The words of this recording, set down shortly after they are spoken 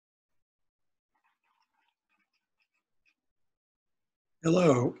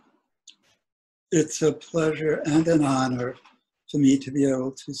Hello. It's a pleasure and an honor for me to be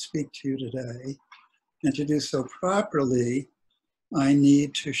able to speak to you today. And to do so properly, I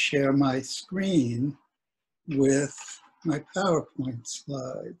need to share my screen with my PowerPoint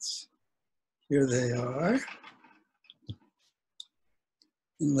slides. Here they are.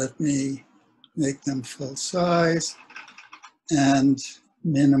 And let me make them full size and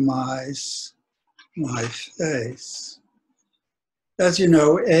minimize my face. As you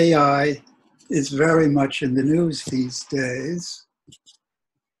know, AI is very much in the news these days.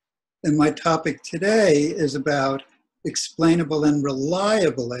 And my topic today is about explainable and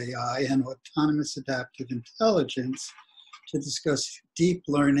reliable AI and autonomous adaptive intelligence to discuss deep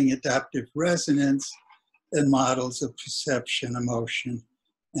learning, adaptive resonance, and models of perception, emotion,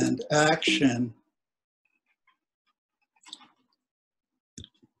 and action.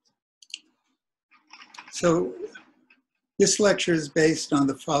 So this lecture is based on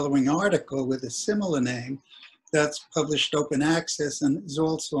the following article with a similar name that's published open access and is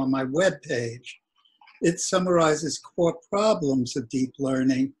also on my webpage. It summarizes core problems of deep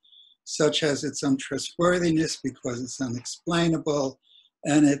learning, such as its untrustworthiness because it's unexplainable,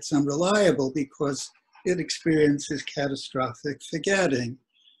 and it's unreliable because it experiences catastrophic forgetting.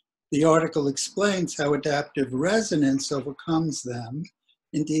 The article explains how adaptive resonance overcomes them,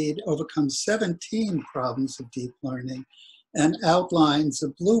 indeed overcomes 17 problems of deep learning, and outlines a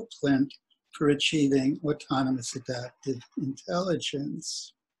blueprint for achieving autonomous adaptive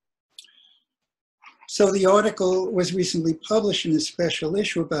intelligence. So the article was recently published in a special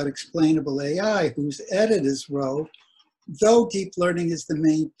issue about explainable AI, whose editors wrote, though deep learning is the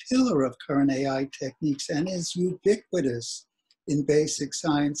main pillar of current AI techniques and is ubiquitous in basic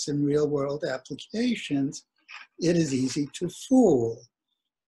science and real-world applications, it is easy to fool.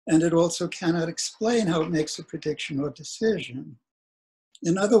 And it also cannot explain how it makes a prediction or decision.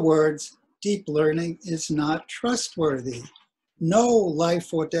 In other words, deep learning is not trustworthy. No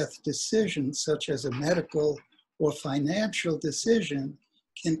life or death decision, such as a medical or financial decision,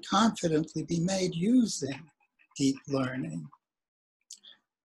 can confidently be made using deep learning.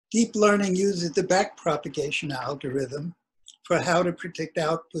 Deep learning uses the backpropagation algorithm for how to predict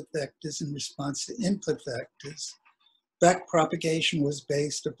output vectors in response to input vectors. Backpropagation was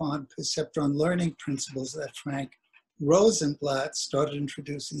based upon perceptron learning principles that Frank Rosenblatt started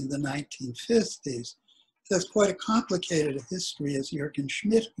introducing in the 1950s. It has quite a complicated history, as Jürgen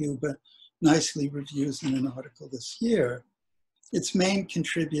Schmidt-Huber nicely reviews in an article this year. Its main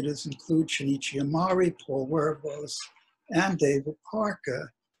contributors include Shinichi Amari, Paul Wervos, and David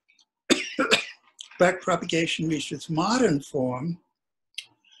Parker. Backpropagation reached its modern form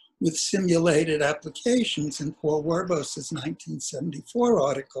with simulated applications in Paul Wervos' 1974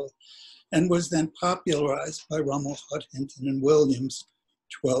 article, and was then popularized by Rummel, Hinton, and Williams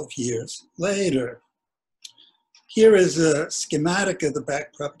 12 years later. Here is a schematic of the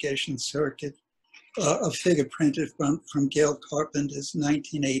backpropagation circuit, a figure printed from Gail Carpenter's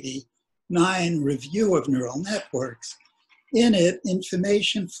 1989 review of neural networks. In it,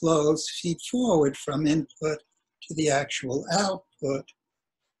 information flows feed forward from input to the actual output.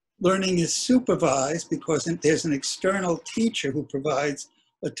 Learning is supervised because there's an external teacher who provides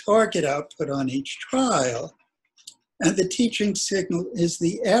a target output on each trial, and the teaching signal is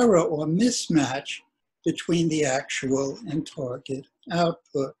the error or mismatch between the actual and target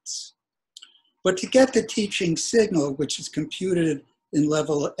outputs. But to get the teaching signal, which is computed in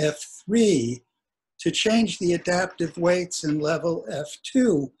level F3, to change the adaptive weights in level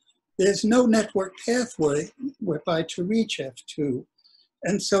F2, there's no network pathway whereby to reach F2.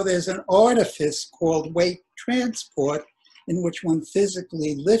 And so there's an artifice called weight transport in which one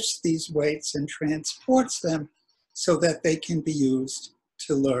physically lifts these weights and transports them so that they can be used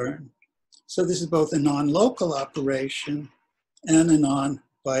to learn. So this is both a non-local operation and a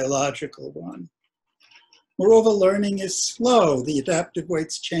non-biological one. Moreover, learning is slow. The adaptive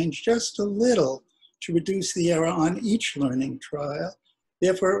weights change just a little to reduce the error on each learning trial.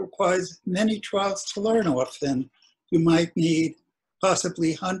 Therefore, it requires many trials to learn often. You might need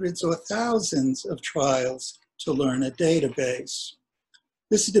possibly hundreds or thousands of trials to learn a database.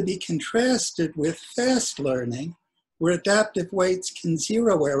 This is to be contrasted with fast learning, where adaptive weights can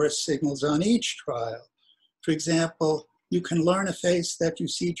zero error signals on each trial. For example, you can learn a face that you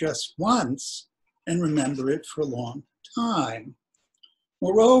see just once and remember it for a long time.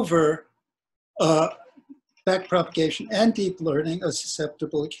 Moreover, backpropagation and deep learning are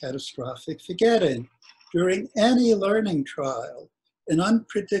susceptible to catastrophic forgetting. During any learning trial, an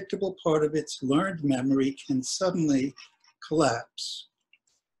unpredictable part of its learned memory can suddenly collapse.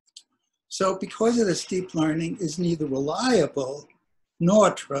 So because of this, deep learning is neither reliable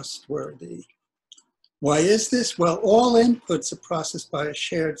nor trustworthy. Why is this? Well, all inputs are processed by a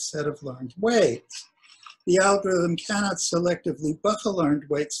shared set of learned weights. The algorithm cannot selectively buffer learned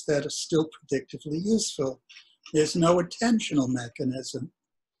weights that are still predictively useful. There's no attentional mechanism.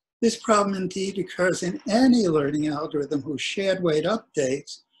 This problem indeed occurs in any learning algorithm whose shared weight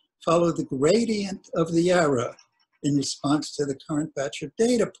updates follow the gradient of the error in response to the current batch of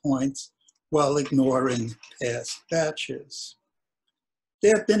data points while ignoring past batches.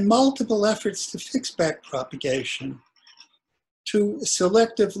 There have been multiple efforts to fix backpropagation, to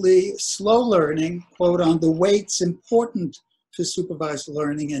selectively slow learning, quote, on the weights important for supervised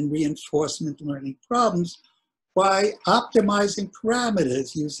learning and reinforcement learning problems by optimizing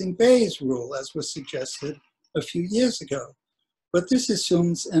parameters using Bayes' rule, as was suggested a few years ago. But this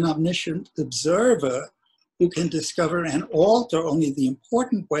assumes an omniscient observer who can discover and alter only the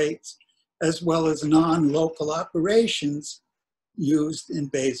important weights as well as non-local operations used in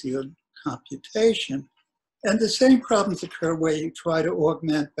Bayesian computation. And the same problems occur where you try to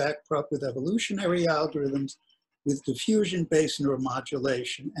augment backprop with evolutionary algorithms, with diffusion-based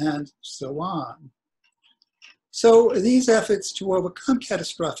neuromodulation, and so on. So these efforts to overcome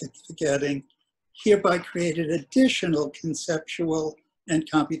catastrophic forgetting hereby created additional conceptual and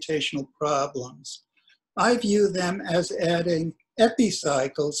computational problems. I view them as adding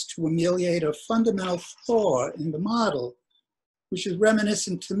epicycles to ameliorate a fundamental flaw in the model, which is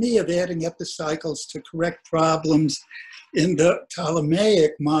reminiscent to me of adding epicycles to correct problems in the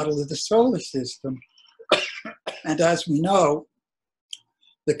Ptolemaic model of the solar system. And as we know,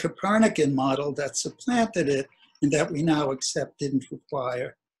 the Copernican model that supplanted it and that we now accept didn't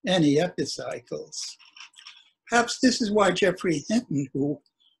require any epicycles. Perhaps this is why Geoffrey Hinton, who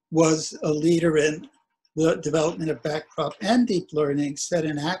was a leader in the development of backprop and deep learning, said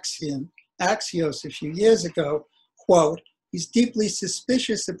in Axios a few years ago, quote, "He's deeply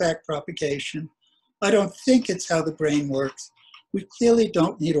suspicious of backpropagation. I don't think it's how the brain works. We clearly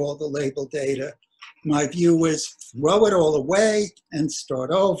don't need all the label data. My view is throw it all away and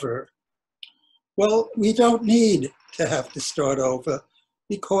start over." Well, we don't need to have to start over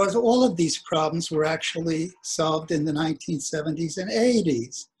because all of these problems were actually solved in the 1970s and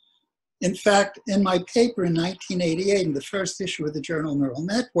 80s. In fact, in my paper in 1988, in the first issue of the journal Neural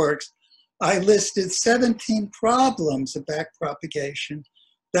Networks, I listed 17 problems of backpropagation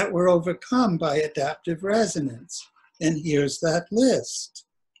that were overcome by adaptive resonance. And here's that list.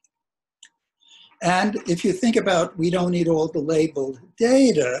 And if you think about we don't need all the labeled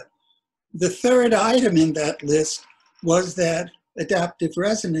data, the third item in that list was that adaptive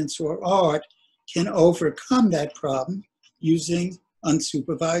resonance, or ART, can overcome that problem using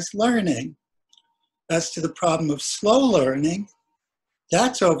unsupervised learning. As to the problem of slow learning,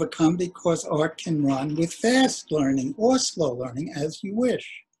 that's overcome because ART can run with fast learning or slow learning as you wish.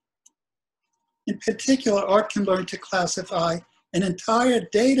 In particular, ART can learn to classify an entire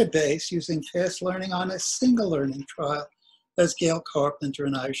database using fast learning on a single learning trial, as Gail Carpenter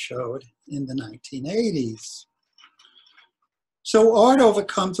and I showed in the 1980s. So ART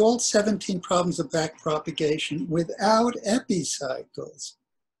overcomes all 17 problems of backpropagation without epicycles.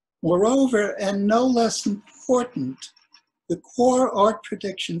 Moreover, and no less important, the core ART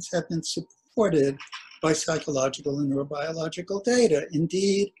predictions have been supported by psychological and neurobiological data.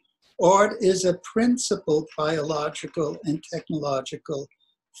 Indeed, ART is a principled biological and technological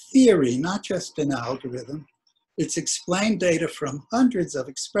theory, not just an algorithm. It's explained data from hundreds of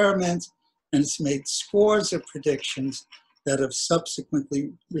experiments, and it's made scores of predictions that have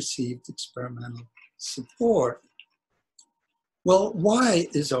subsequently received experimental support. Well, why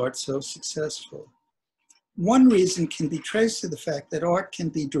is ART so successful? One reason can be traced to the fact that ART can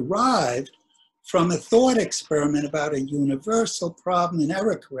be derived from a thought experiment about a universal problem in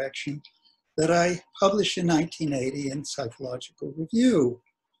error correction that I published in 1980 in Psychological Review.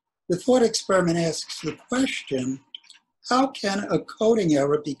 The thought experiment asks the question, how can a coding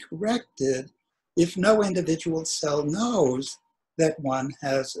error be corrected if no individual cell knows that one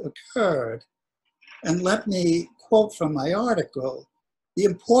has occurred? And let me quote from my article, the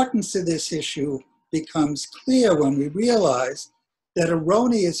importance of this issue becomes clear when we realize that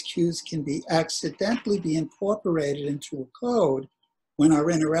erroneous cues can be accidentally be incorporated into a code when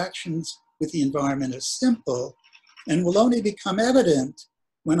our interactions with the environment are simple, and will only become evident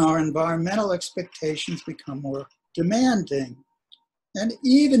when our environmental expectations become more demanding. And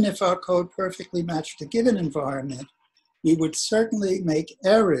even if our code perfectly matched a given environment, we would certainly make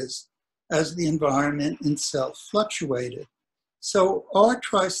errors as the environment itself fluctuated. So ART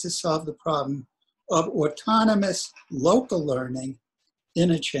tries to solve the problem of autonomous local learning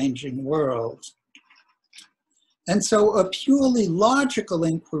in a changing world. And so a purely logical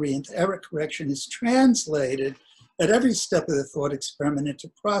inquiry into error correction is translated at every step of the thought experiment into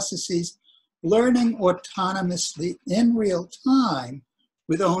processes learning autonomously in real time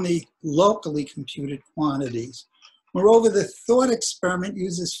with only locally computed quantities. Moreover, the thought experiment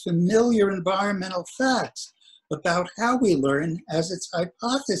uses familiar environmental facts about how we learn as its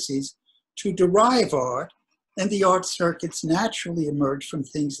hypotheses to derive art, and the art circuits naturally emerge from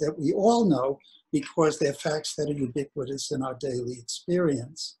things that we all know because they're facts that are ubiquitous in our daily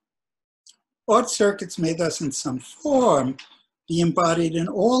experience. Art circuits may thus in some form be embodied in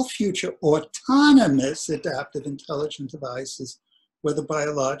all future autonomous adaptive intelligent devices, whether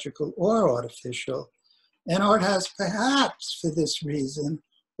biological or artificial. And art has perhaps for this reason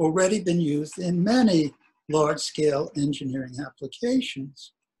already been used in many large-scale engineering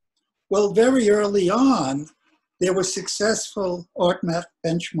applications. Well, very early on, there were successful art math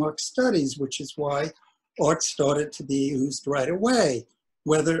benchmark studies, which is why art started to be used right away,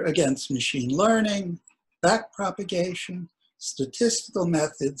 whether against machine learning, backpropagation, statistical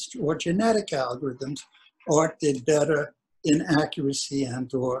methods, or genetic algorithms. Art did better in accuracy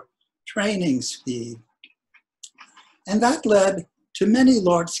and/or training speed. And that led to many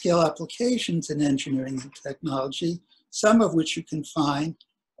large-scale applications in engineering and technology, some of which you can find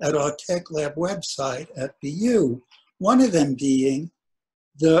at our Tech Lab website at BU. One of them being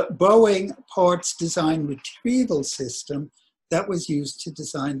the Boeing parts design retrieval system that was used to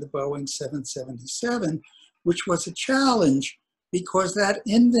design the Boeing 777, which was a challenge because that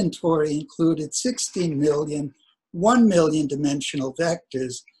inventory included 16 million, 1 million dimensional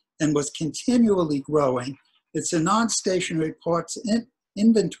vectors and was continually growing. It's a non-stationary parts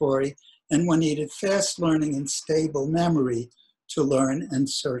inventory, and one needed fast learning and stable memory to learn and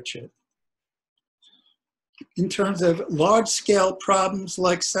search it. In terms of large-scale problems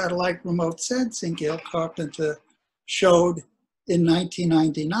like satellite remote sensing, Gail Carpenter showed in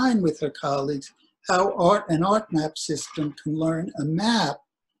 1999 with her colleagues how an art map system can learn a map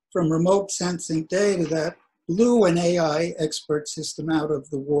from remote sensing data that blew an AI expert system out of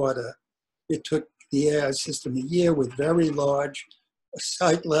the water. It took the AI system a year with very large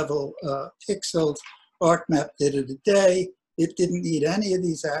site-level pixels. ArcMap did it a day. It didn't need any of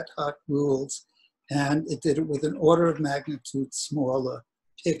these ad hoc rules, and it did it with an order of magnitude smaller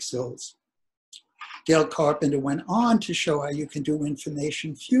pixels. Gail Carpenter went on to show how you can do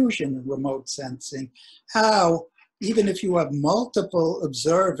information fusion in remote sensing, how even if you have multiple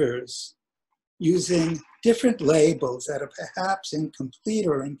observers using different labels that are perhaps incomplete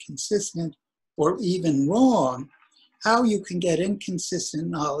or inconsistent or even wrong, how you can get inconsistent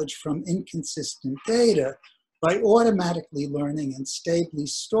knowledge from inconsistent data by automatically learning and stably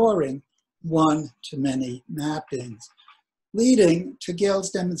storing one-to-many mappings, leading to Gail's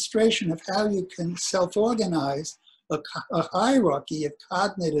demonstration of how you can self-organize a hierarchy of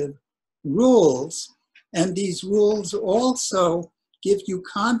cognitive rules, and these rules also give you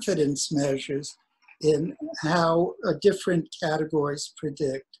confidence measures in how different categories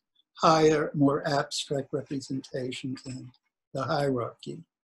predict higher, more abstract representations in the hierarchy.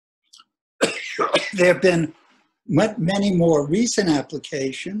 There have been many more recent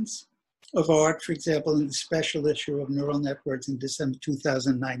applications of art. For example, in the special issue of Neural Networks in December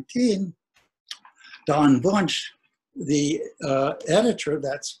 2019, Don Wunsch, the editor of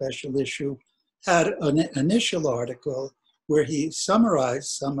that special issue, had an initial article where he summarized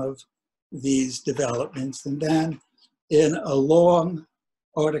some of these developments, and then in a long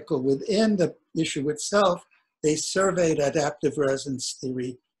article within the issue itself, they surveyed adaptive resonance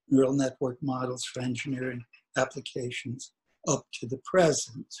theory neural network models for engineering applications up to the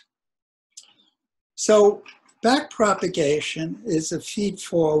present. So backpropagation is a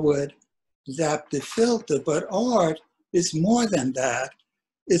feed-forward adaptive filter, but art is more than that.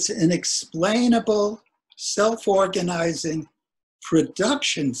 It's an explainable, self-organizing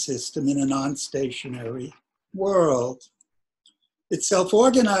production system in a non-stationary world. It's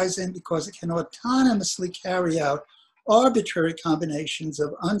self-organizing because it can autonomously carry out arbitrary combinations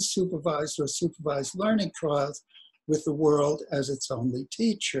of unsupervised or supervised learning trials with the world as its only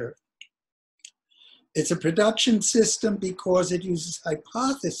teacher. It's a production system because it uses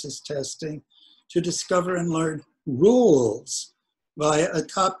hypothesis testing to discover and learn rules via a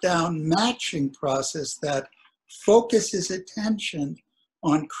top-down matching process that focuses attention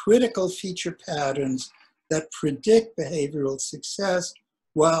on critical feature patterns that predict behavioral success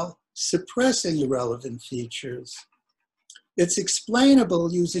while suppressing irrelevant features. It's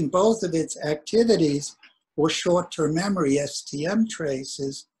explainable using both of its activities or short-term memory STM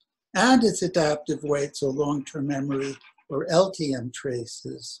traces and its adaptive weights or long-term memory or LTM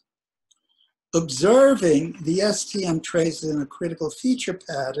traces. observing the STM traces in a critical feature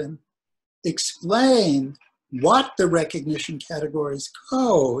pattern, explain what the recognition categories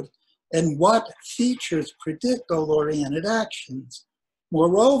code and what features predict goal-oriented actions.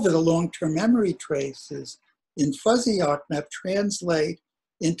 Moreover, the long-term memory traces in fuzzy ArcMap translate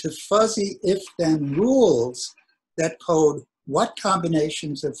into fuzzy if-then rules that code what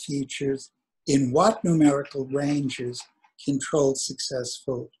combinations of features in what numerical ranges control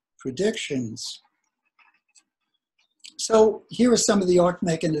successful predictions. So here are some of the ARC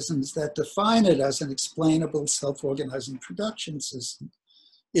mechanisms that define it as an explainable, self-organizing production system.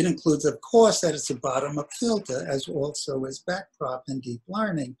 It includes, of course, that it's a bottom-up filter, as also as backprop and deep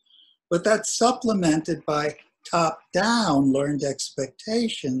learning, but that's supplemented by top-down learned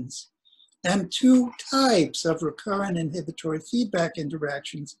expectations and two types of recurrent inhibitory feedback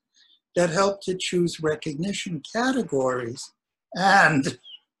interactions that help to choose recognition categories and,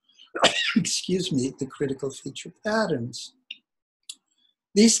 excuse me, the critical feature patterns.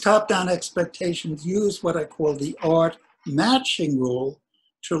 These top-down expectations use what I call the ART matching rule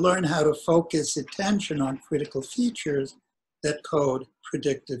to learn how to focus attention on critical features that code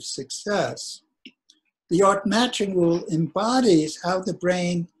predictive success. The ART matching rule embodies how the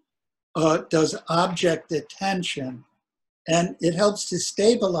brain does object attention, and it helps to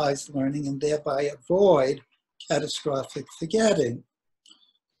stabilize learning and thereby avoid catastrophic forgetting.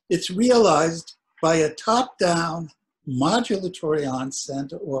 It's realized by a top-down modulatory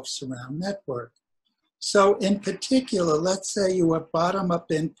on-center off-surround network. So in particular, let's say you have bottom-up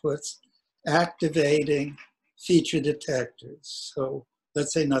inputs activating feature detectors. So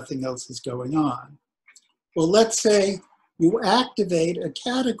let's say nothing else is going on. Well, let's say you activate a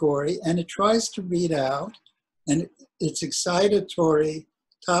category and it tries to read out, and it's excitatory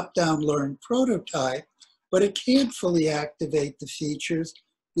top-down learned prototype, but it can't fully activate the features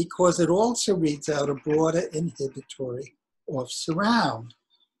because it also reads out a broader inhibitory off-surround.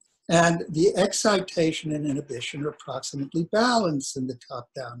 And the excitation and inhibition are approximately balanced in the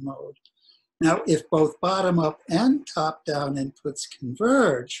top-down mode. Now, if both bottom-up and top-down inputs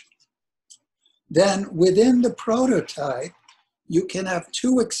converge, then within the prototype, you can have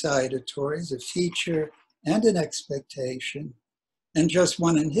two excitatories, a feature and an expectation, and just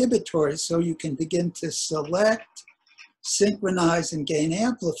one inhibitory, so you can begin to select, synchronize, and gain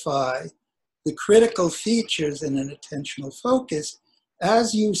amplify the critical features in an attentional focus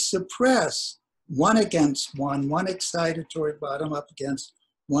as you suppress one against one excitatory bottom up against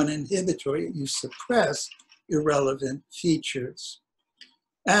one inhibitory, you suppress irrelevant features.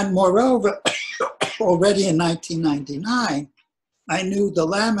 And moreover, already in 1999, I knew the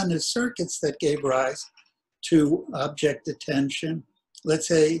laminar circuits that gave rise to object attention. Let's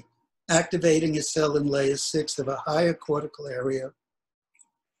say activating a cell in layer 6 of a higher cortical area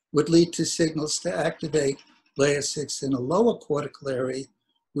would lead to signals to activate layer 6 in a lower cortical area,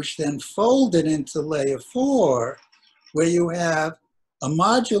 which then folded into layer 4, where you have a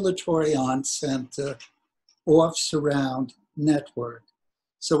modulatory on-center off-surround network.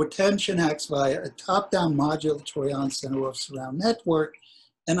 So attention acts via a top-down modulatory on-center off-surround network,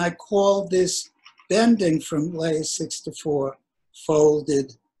 and I call this bending from layer 6 to 4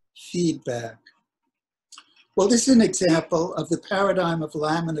 folded feedback. Well, this is an example of the paradigm of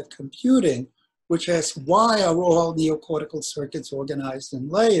laminar computing, which asks why are all neocortical circuits organized in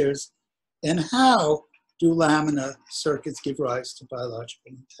layers, and how do laminar circuits give rise to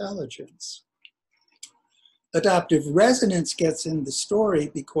biological intelligence? Adaptive resonance gets in the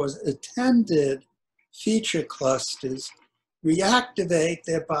story because attended feature clusters reactivate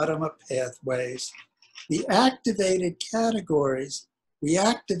their bottom-up pathways. The activated categories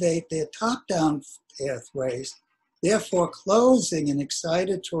reactivate their top-down pathways, therefore closing an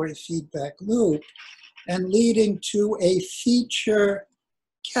excitatory feedback loop and leading to a feature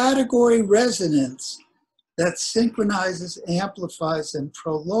category resonance that synchronizes, amplifies, and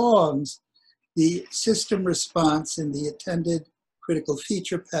prolongs the system response in the attended critical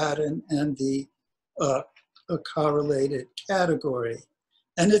feature pattern and the correlated category.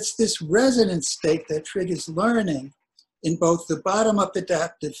 And it's this resonance state that triggers learning in both the bottom-up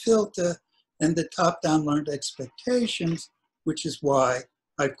adaptive filter and the top-down learned expectations, which is why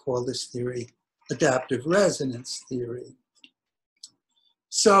I call this theory adaptive resonance theory.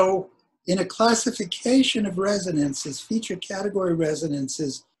 So in a classification of resonances, feature category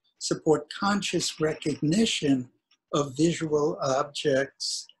resonances support conscious recognition of visual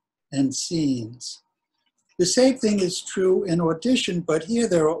objects and scenes. The same thing is true in audition, but here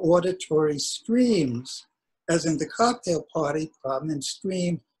there are auditory streams, as in the cocktail party problem, and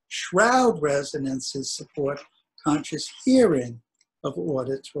stream shroud resonances support conscious hearing of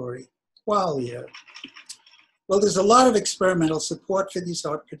auditory qualia. Well, there's a lot of experimental support for these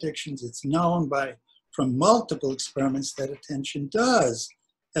art predictions. It's known from multiple experiments that attention does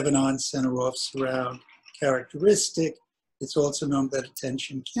have an on-center off-surround characteristic. It's also known that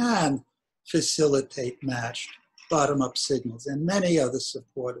attention can facilitate matched bottom-up signals and many other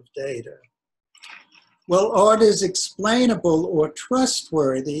supportive data. Well, art is explainable or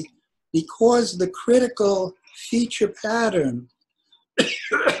trustworthy because the critical feature pattern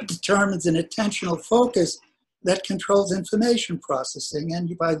determines an attentional focus that controls information processing.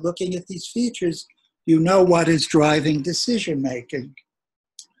 And by looking at these features, you know what is driving decision-making.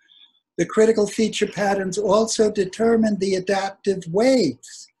 The critical feature patterns also determine the adaptive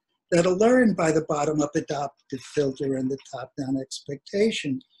weights that are learned by the bottom-up adaptive filter and the top-down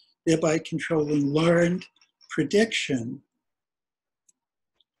expectation, thereby controlling learned prediction.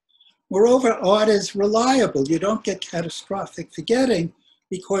 Moreover, art is reliable. You don't get catastrophic forgetting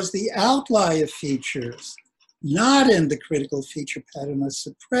because the outlier features not in the critical feature pattern are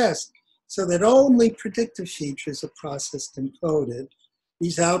suppressed so that only predictive features are processed and coded.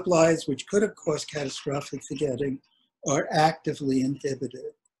 These outliers, which could have caused catastrophic forgetting, are actively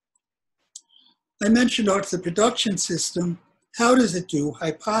inhibited. I mentioned art's the production system. How does it do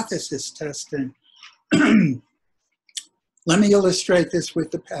hypothesis testing? Let me illustrate this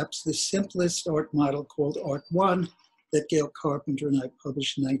with perhaps the simplest art model called Art 1 that Gail Carpenter and I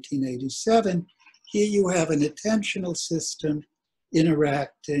published in 1987. Here you have an attentional system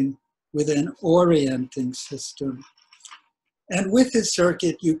interacting with an orienting system. And with this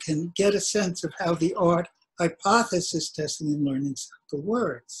circuit, you can get a sense of how the art hypothesis testing and learning cycle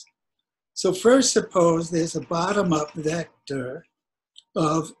works. So first, suppose there's a bottom-up vector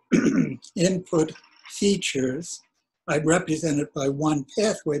of input features. I represent it by one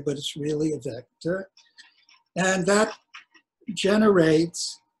pathway, but it's really a vector. And that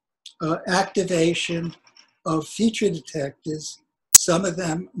generates activation of feature detectors, some of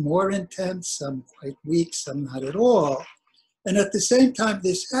them more intense, some quite weak, some not at all. And at the same time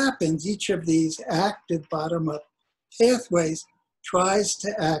this happens, each of these active bottom-up pathways tries to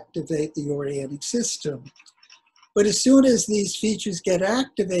activate the orienting system. But as soon as these features get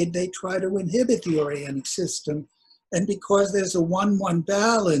activated, they try to inhibit the orienting system. And because there's a 1-1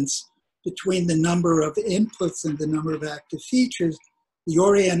 balance between the number of inputs and the number of active features, the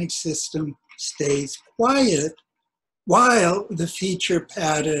orienting system stays quiet while the feature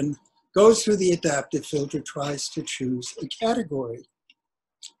pattern goes through the adaptive filter, tries to choose a category.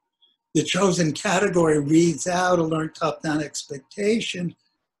 The chosen category reads out a learned top-down expectation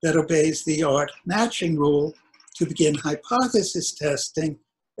that obeys the art matching rule to begin hypothesis testing.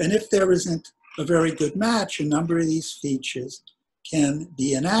 And if there isn't a very good match, a number of these features can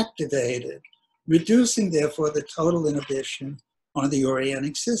be inactivated, reducing, therefore, the total inhibition on the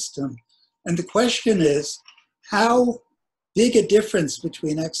orienting system. And the question is, how big a difference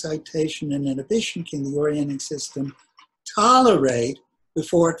between excitation and inhibition can the orienting system tolerate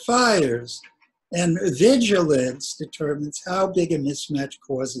before it fires? And vigilance determines how big a mismatch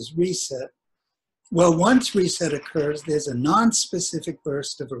causes reset. Well, once reset occurs, there's a non-specific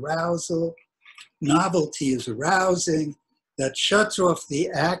burst of arousal. Novelty is arousing. That shuts off the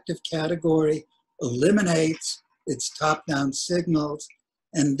active category, eliminates its top-down signals,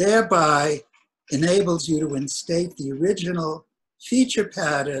 and thereby enables you to instate the original feature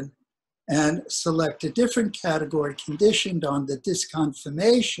pattern and select a different category conditioned on the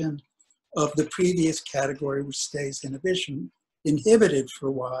disconfirmation of the previous category, which stays inhibited for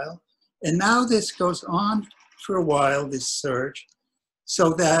a while. And now this goes on for a while, this surge,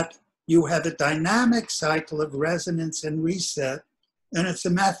 so that you have a dynamic cycle of resonance and reset. And it's a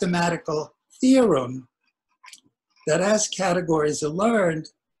mathematical theorem that as categories are learned,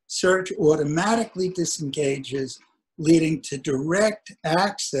 search automatically disengages, leading to direct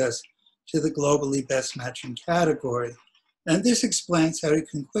access to the globally best matching category. And this explains how you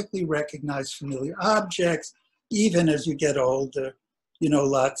can quickly recognize familiar objects, even as you get older. You know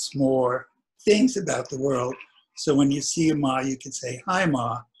lots more things about the world. So when you see a Ma, you can say, "Hi,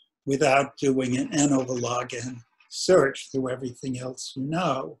 Ma," without doing an N over log N search through everything else you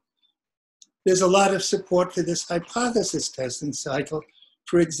know. There's a lot of support for this hypothesis testing cycle.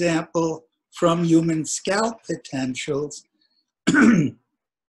 For example, from human scalp potentials,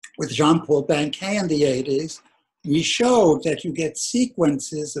 with Jean-Paul Banquet in the 80s, we showed that you get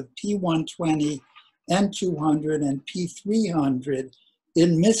sequences of P120, N200, and P300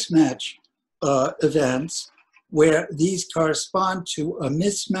 in mismatch events, where these correspond to a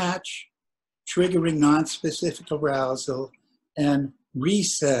mismatch, triggering nonspecific arousal, and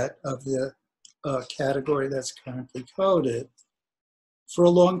reset of the category that's currently coded. for a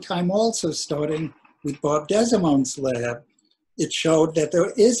long time also, starting with Bob Desimont's lab. It showed that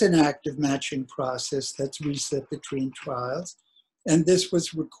there is an active matching process that's reset between trials, and this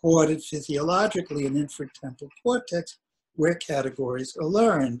was recorded physiologically in infratemporal cortex, where categories are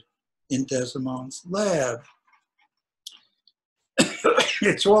learned in Desimont's lab.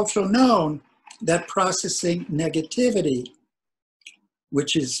 It's also known that processing negativity,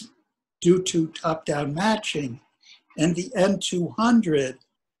 which is due to top-down matching, and the N200,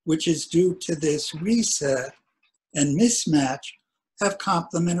 which is due to this reset and mismatch, have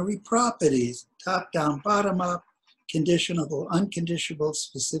complementary properties: top-down, bottom-up, conditionable, unconditionable,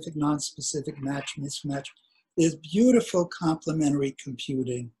 specific, non-specific, match, mismatch. There's beautiful complementary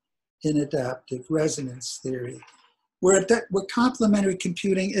computing in adaptive resonance theory, where complementary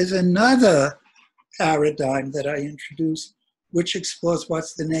computing is another paradigm that I introduced, which explores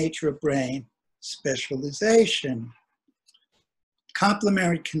what's the nature of brain specialization.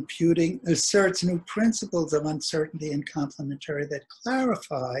 Complementary computing asserts new principles of uncertainty and complementarity that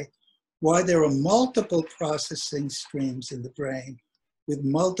clarify why there are multiple processing streams in the brain with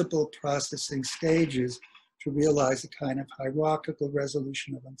multiple processing stages to realize a kind of hierarchical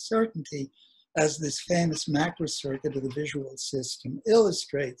resolution of uncertainty, as this famous macrocircuit of the visual system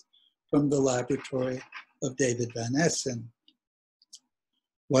illustrates from the laboratory of David Van Essen.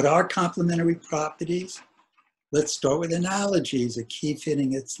 What are complementary properties? Let's start with analogies: a key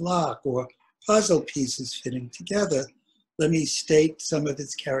fitting its lock, or puzzle pieces fitting together. Let me state some of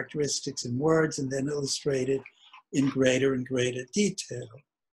its characteristics in words and then illustrate it in greater and greater detail.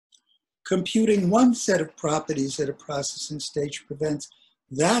 Computing one set of properties at a processing stage prevents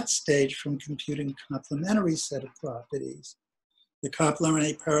that stage from computing a complementary set of properties. The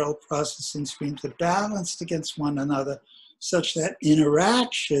complementary parallel processing streams are balanced against one another such that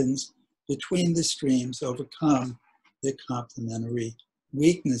interactions between the streams overcome their complementary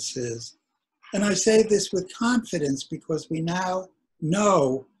weaknesses. And I say this with confidence because we now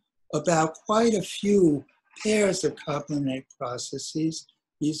know about quite a few pairs of complementary processes.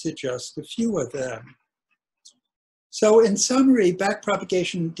 These are just a few of them. So in summary,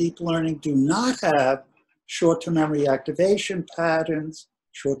 backpropagation and deep learning do not have short-term memory activation patterns,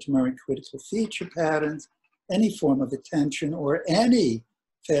 short-term memory critical feature patterns, any form of attention, or any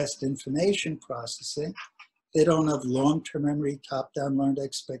fast information processing. They don't have long-term memory top-down learned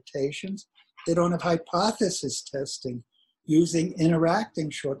expectations. They don't have hypothesis testing using interacting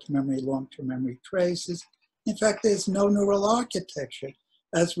short-term memory, long-term memory traces. In fact, there's no neural architecture,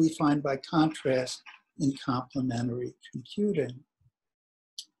 as we find by contrast in complementary computing.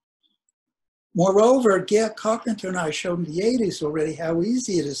 Moreover, Gail Carpenter and I showed in the 80s already how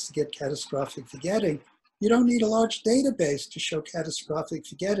easy it is to get catastrophic forgetting. You don't need a large database to show catastrophic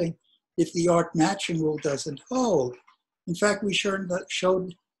forgetting if the ART matching rule doesn't hold. In fact, we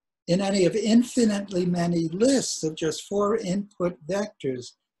showed in any of infinitely many lists of just 4 input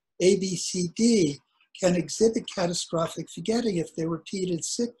vectors, A, B, C, D, can exhibit catastrophic forgetting if they're repeated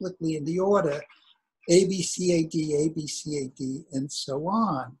cyclically in the order A, B, C, A, D, A, B, C, A, D, and so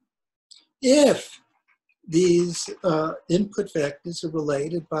on. If these input vectors are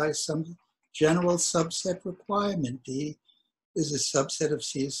related by some general subset requirement, D is a subset of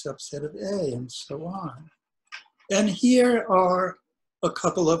C, a subset of A, and so on. And here are a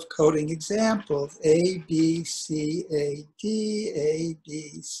couple of coding examples: A, B, C, A, D, A,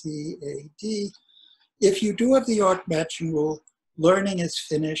 B, C, A, D. If you do have the ART matching rule, learning is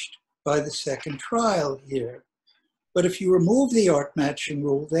finished by the second trial here. But if you remove the ART matching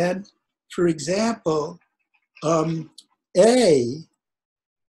rule, then, for example, A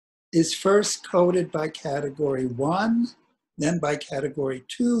is first coded by category 1, then by category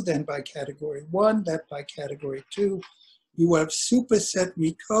 2, then by category 1, then by category 2. You have superset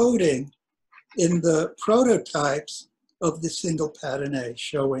recoding in the prototypes of the single pattern A,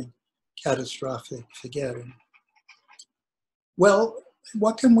 showing catastrophic forgetting. Well,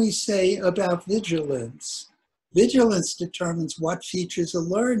 what can we say about vigilance? Vigilance determines what features are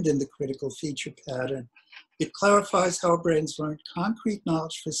learned in the critical feature pattern. It clarifies how our brains learn concrete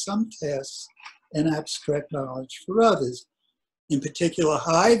knowledge for some tasks and abstract knowledge for others. In particular,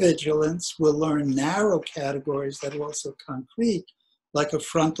 high vigilance will learn narrow categories that are also concrete, like a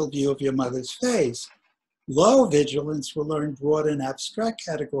frontal view of your mother's face. Low vigilance will learn broad and abstract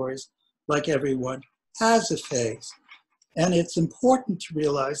categories, like everyone has a face. And it's important to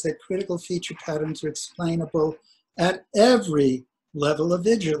realize that critical feature patterns are explainable at every level of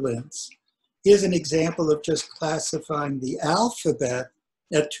vigilance. Here's an example of just classifying the alphabet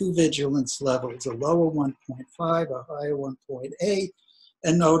at 2 vigilance levels, a lower 1.5, a higher 1.8.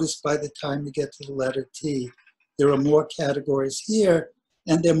 And notice by the time you get to the letter T, there are more categories here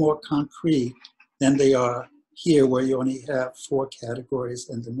and they're more concrete than they are here, where you only have 4 categories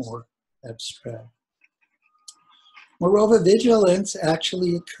and they're more abstract. Moreover, vigilance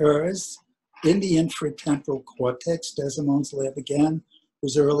actually occurs in the infratemporal cortex. Desimone's lab, again,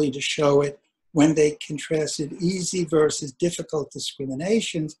 was early to show it when they contrasted easy versus difficult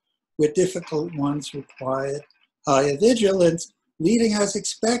discriminations, where difficult ones required higher vigilance, leading as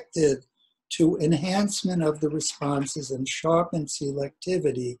expected to enhancement of the responses and sharpened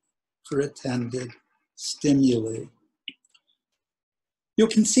selectivity for attended stimuli. You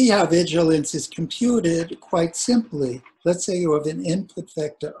can see how vigilance is computed quite simply. Let's say you have an input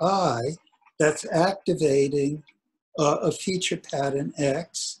vector I that's activating a feature pattern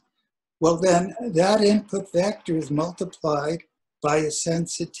X. Well, then that input vector is multiplied by a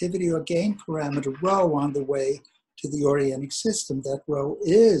sensitivity or gain parameter rho on the way to the orienting system. That rho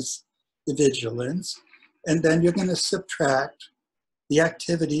is the vigilance. And then you're going to subtract the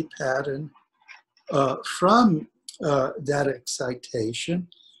activity pattern from that excitation.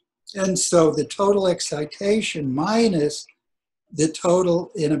 And so the total excitation minus the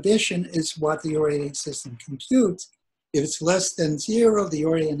total inhibition is what the orienting system computes. If it's less than 0, the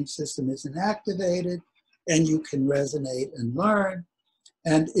orienting system isn't activated and you can resonate and learn.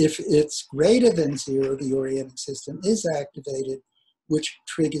 And if it's greater than 0, the orienting system is activated, which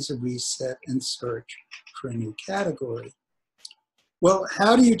triggers a reset and search for a new category. Well,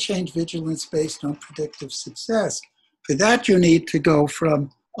 how do you change vigilance based on predictive success? For that, you need to go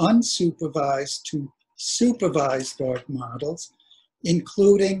from unsupervised to supervised art models,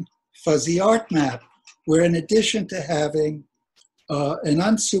 including fuzzy art map, where in addition to having an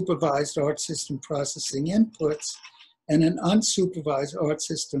unsupervised art system processing inputs and an unsupervised art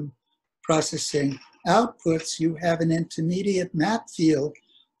system processing outputs, you have an intermediate map field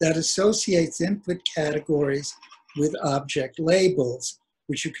that associates input categories with object labels,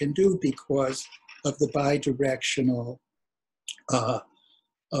 which you can do because of the bidirectional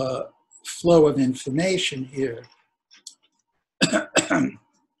flow of information here.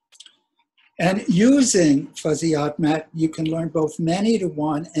 And using fuzzy art map, you can learn both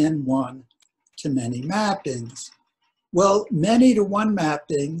many-to-one and one-to-many mappings. Well, many-to-one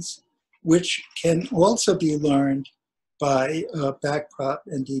mappings, which can also be learned by backprop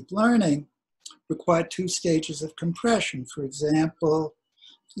and deep learning, require 2 stages of compression. For example,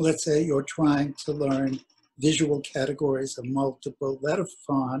 let's say you're trying to learn visual categories of multiple letter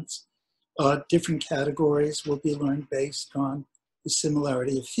fonts. Different categories will be learned based on the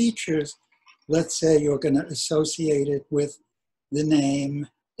similarity of features. Let's say you're going to associate it with the name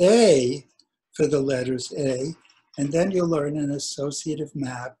A for the letters A, and then you'll learn an associative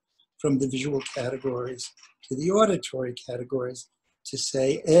map from the visual categories to the auditory categories to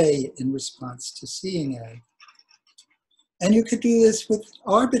say A in response to seeing A. And you could do this with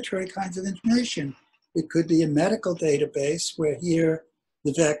arbitrary kinds of information. It could be a medical database where here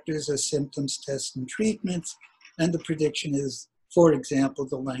the vectors are symptoms, tests, and treatments, and the prediction is, for example,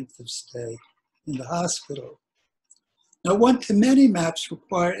 the length of stay in the hospital. Now, one-to-many maps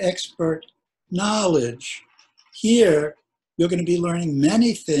require expert knowledge. Here, you're going to be learning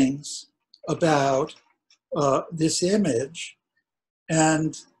many things about this image.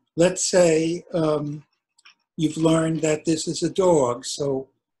 And let's say you've learned that this is a dog, so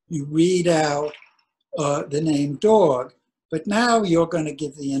you read out the name dog, but now you're going to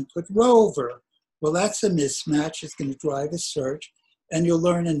give the input rover. Well, that's a mismatch. It's going to drive a search, and you'll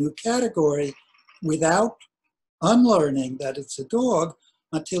learn a new category without unlearning that it's a dog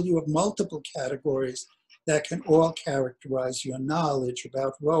until you have multiple categories that can all characterize your knowledge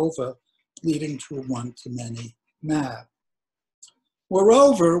about rover, leading to a one-to-many map.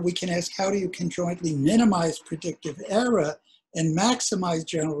 Moreover, we can ask, how do you conjointly minimize predictive error and maximize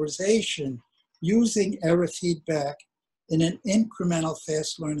generalization using error feedback in an incremental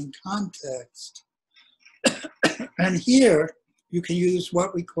fast learning context? And here, you can use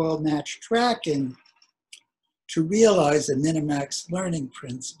what we call match tracking to realize a minimax learning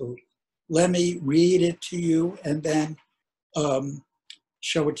principle. Let me read it to you and then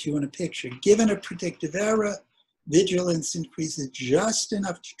show it to you in a picture. Given a predictive error, vigilance increases just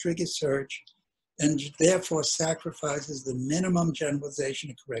enough to trigger search and therefore sacrifices the minimum generalization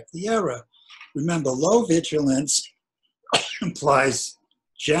to correct the error. Remember, low vigilance implies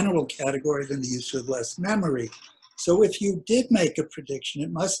general categories and the use of less memory. So if you did make a prediction,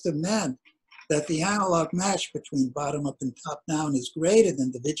 it must have meant that the analog match between bottom up and top down is greater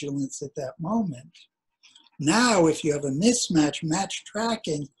than the vigilance at that moment. Now, if you have a mismatch, match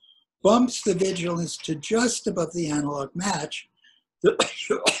tracking bumps the vigilance to just above the analog match,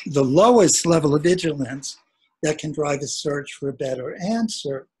 the lowest level of vigilance that can drive a search for a better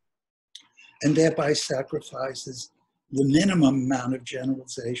answer, and thereby sacrifices the minimum amount of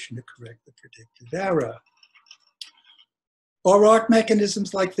generalization to correct the predictive error. Are ARC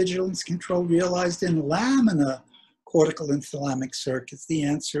mechanisms like vigilance control realized in lamina cortical and thalamic circuits? The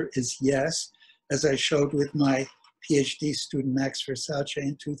answer is yes, as I showed with my PhD student Max Versace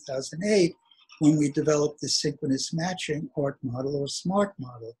in 2008, when we developed the synchronous matching ARC model or SMART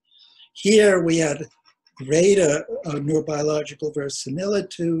model. Here we had greater neurobiological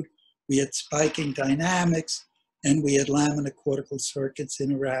verisimilitude, we had spiking dynamics, and we had lamina cortical circuits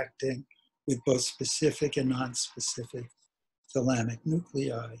interacting with both specific and non-specific thalamic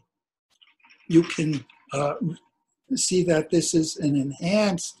nuclei. You can see that this is an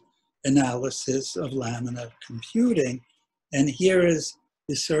enhanced analysis of lamina computing. And here is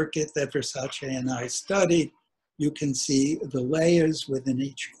the circuit that Versace and I studied. You can see the layers within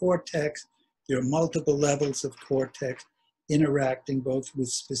each cortex. There are multiple levels of cortex interacting both with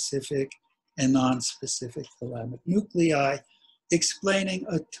specific and non-specific thalamic nuclei, explaining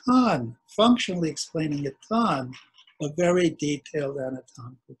a ton, functionally explaining a ton of very detailed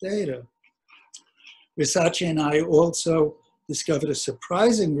anatomical data. Versace and I also discovered a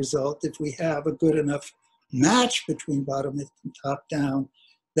surprising result. If we have a good enough match between bottom left and top down,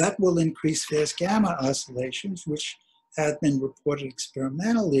 that will increase fast gamma oscillations, which had been reported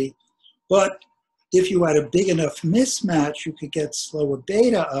experimentally. But if you had a big enough mismatch, you could get slower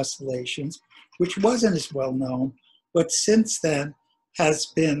beta oscillations, which wasn't as well known, but since then has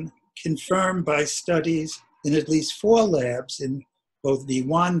been confirmed by studies in at least 4 labs in both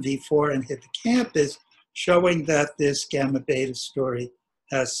V1, V4, and hippocampus, showing that this gamma beta story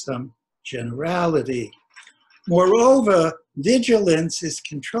has some generality. Moreover, vigilance is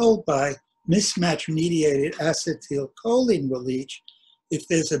controlled by mismatch-mediated acetylcholine release. If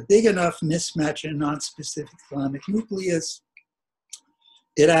there's a big enough mismatch in a non-specific thalamic nucleus,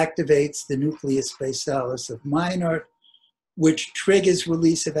 it activates the nucleus basalis of Minor, which triggers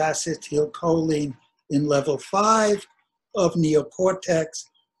release of acetylcholine in level 5 of neocortex,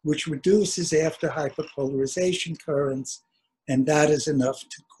 which reduces after hyperpolarization currents, and that is enough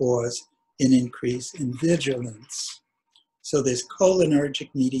to cause an increase in vigilance. So there's cholinergic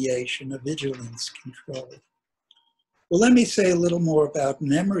mediation of vigilance control. Well, let me say a little more about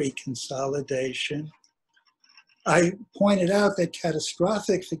memory consolidation. I pointed out that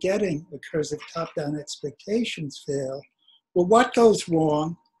catastrophic forgetting occurs if top-down expectations fail. Well, what goes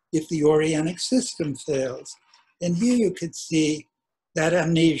wrong if the orienting system fails? And here you could see that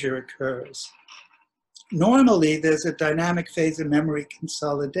amnesia occurs. Normally, there's a dynamic phase of memory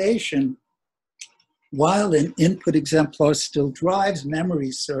consolidation while an input exemplar still drives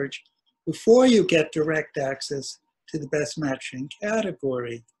memory search before you get direct access to the best matching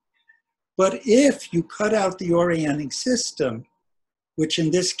category. But if you cut out the orienting system, which in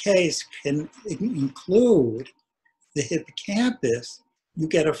this case can include the hippocampus, you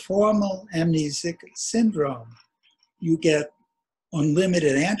get a formal amnesic syndrome. You get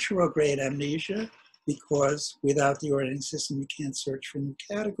unlimited anterograde amnesia because without the orienting system, you can't search for new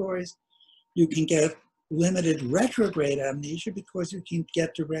categories. You can get limited retrograde amnesia because you can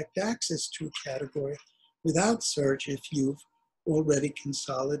get direct access to a category without search if you've already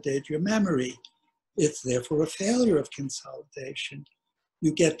consolidated your memory. It's therefore a failure of consolidation.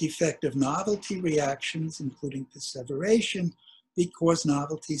 You get defective novelty reactions, including perseveration, because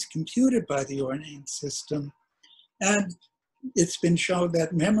novelty is computed by the orienting system. And it's been shown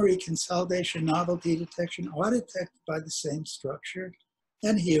that memory consolidation, novelty detection are detected by the same structure.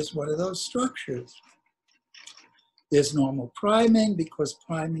 And here's one of those structures. There's normal priming because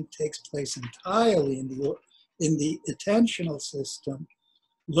priming takes place entirely in the attentional system.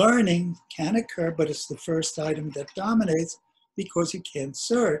 Learning can occur, but it's the first item that dominates because you can't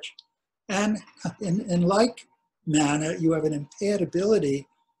search. And in like manner, you have an impaired ability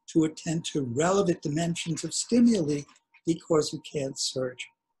to attend to relevant dimensions of stimuli because you can't search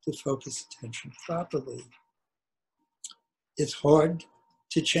to focus attention properly. It's hard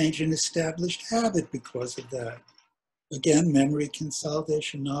to change an established habit because of that. Again, memory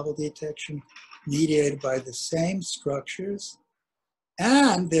consolidation, novelty detection, mediated by the same structures.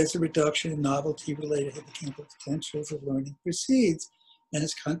 And there's a reduction in novelty-related hippocampal potentials as learning proceeds. And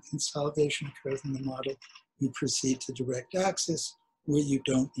as consolidation occurs in the model, you proceed to direct access where you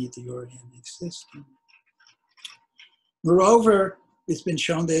don't need the orienting system. Moreover, it's been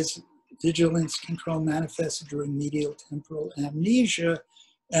shown there's vigilance control manifested during medial temporal amnesia.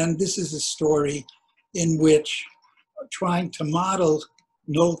 And this is a story in which trying to model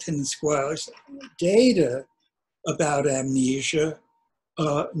Knowlton and Squire's data about amnesia,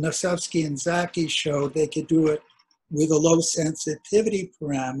 Nosovsky and Zaki showed they could do it with a low sensitivity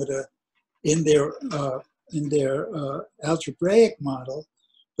parameter in their algebraic model,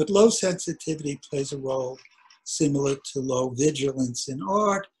 but low sensitivity plays a role similar to low vigilance in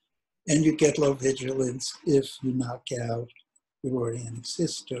art, and you get low vigilance if you knock out your organic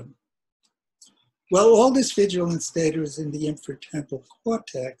system. Well, all this vigilance data is in the infratemporal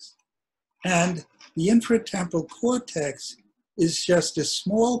cortex, and the infratemporal cortex is just a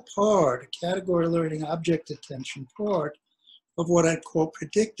small part, a category learning object attention part of what I call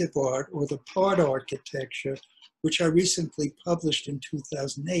predictive art, or the part architecture, which I recently published in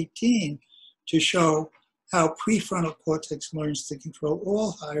 2018 to show how prefrontal cortex learns to control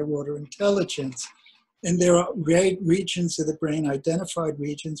all higher order intelligence. And there are regions of the brain, identified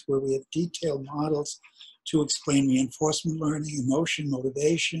regions, where we have detailed models to explain reinforcement learning, emotion,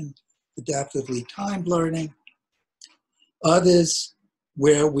 motivation, adaptively timed learning. Others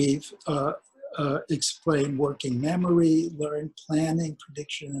where we've explained working memory, learned planning,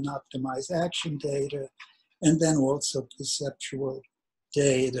 prediction, and optimized action data, and then also perceptual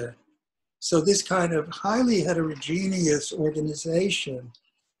data. So this kind of highly heterogeneous organization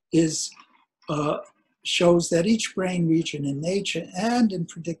is shows that each brain region in nature and in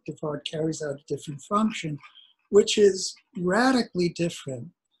predictive art carries out a different function, which is radically different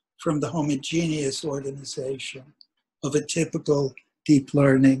from the homogeneous organization of a typical deep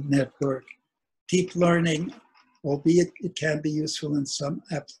learning network. Deep learning, albeit it can be useful in some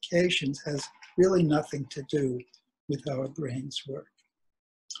applications, has really nothing to do with how our brains work.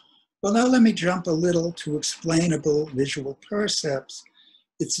 Well, now let me jump a little to explainable visual percepts.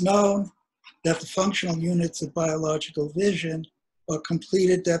 It's known that the functional units of biological vision are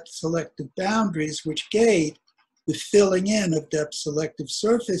completed depth-selective boundaries, which gate the filling in of depth-selective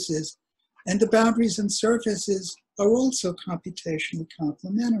surfaces, and the boundaries and surfaces are also computationally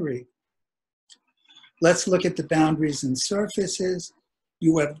complementary. Let's look at the boundaries and surfaces.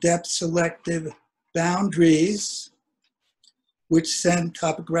 You have depth-selective boundaries, which send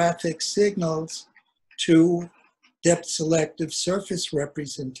topographic signals to depth-selective surface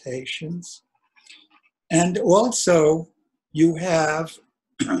representations. And also, you have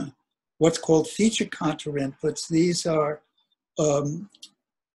what's called feature contour inputs. These are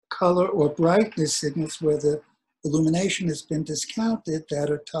color or brightness signals where the illumination has been discounted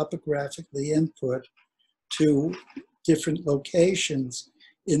that are topographically input to different locations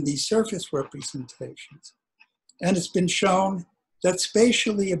in these surface representations. And it's been shown that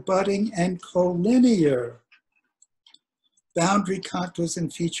spatially abutting and collinear boundary contours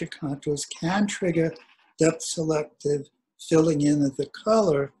and feature contours can trigger depth selective filling in of the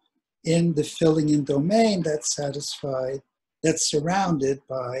color in the filling in domain that's satisfied, that's surrounded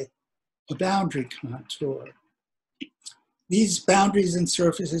by a boundary contour. These boundaries and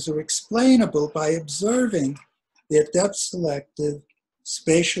surfaces are explainable by observing their depth selective,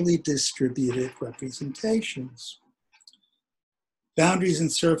 spatially distributed representations. Boundaries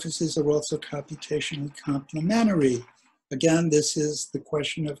and surfaces are also computationally complementary. Again, this is the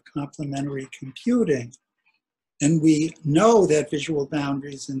question of complementary computing. And we know that visual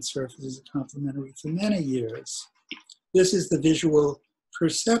boundaries and surfaces are complementary for many years. This is the visual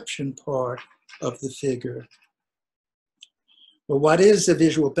perception part of the figure. Well, what is a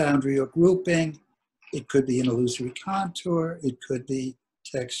visual boundary or grouping? It could be an illusory contour. It could be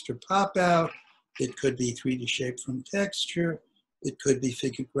texture pop out. It could be 3D shape from texture. It could be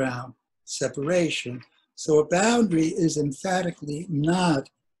figure ground separation. So a boundary is emphatically not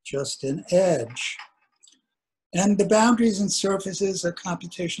just an edge. And the boundaries and surfaces are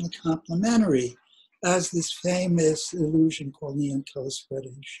computationally complementary, as this famous illusion called neon color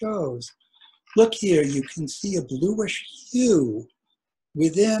spreading shows. Look here, you can see a bluish hue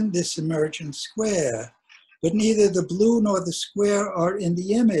within this emergent square, but neither the blue nor the square are in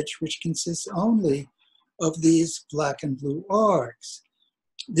the image, which consists only of these black and blue arcs.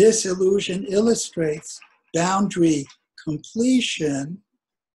 This illusion illustrates boundary completion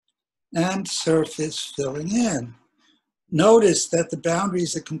and surface filling in. Notice that the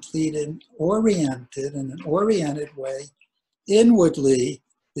boundaries are completed oriented in an oriented way inwardly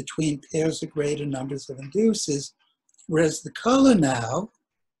between pairs of greater numbers of inducers, whereas the color now,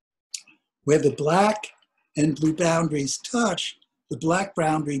 where the black and blue boundaries touch, the black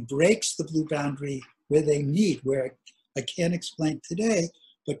boundary breaks the blue boundary where they meet, where I can't explain today,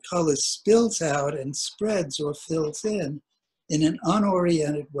 but color spills out and spreads or fills in an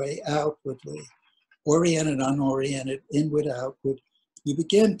unoriented way outwardly. Oriented, unoriented, inward, outward. You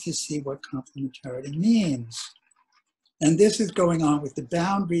begin to see what complementarity means. And this is going on with the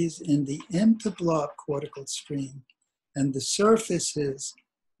boundaries in the interblock cortical stream and the surfaces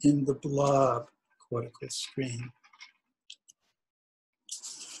in the blob cortical stream.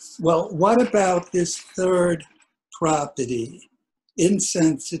 Well, what about this third property,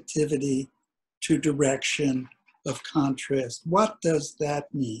 insensitivity to direction of contrast? What does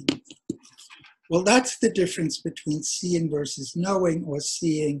that mean? Well, that's the difference between seeing versus knowing, or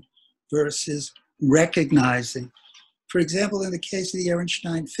seeing versus recognizing. For example, in the case of the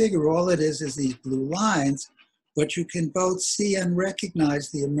Ehrenstein figure, all it is these blue lines, but you can both see and recognize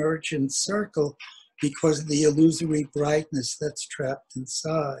the emergent circle because of the illusory brightness that's trapped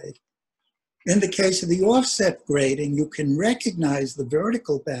inside. In the case of the offset grading, you can recognize the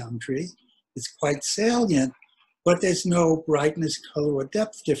vertical boundary. It's quite salient, but there's no brightness, color, or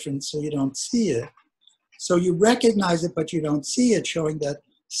depth difference, so you don't see it. So you recognize it, but you don't see it, showing that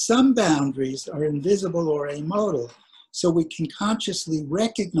some boundaries are invisible or amodal. So we can consciously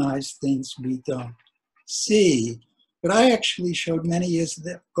recognize things we don't see. But I actually showed many years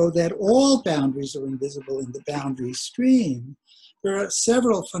ago that all boundaries are invisible in the boundary stream. There are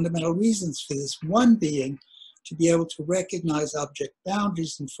several fundamental reasons for this, one being to be able to recognize object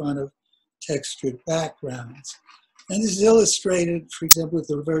boundaries in front of textured backgrounds. And this is illustrated, for example, with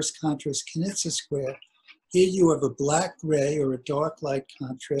the reverse contrast Knizia square. Here you have a black gray or a dark light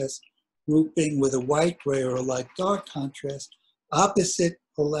contrast grouping with a white gray or a light dark contrast. Opposite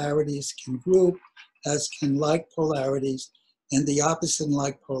polarities can group, as can like polarities, and the opposite and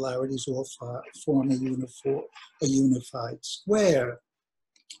like polarities all form a unified square.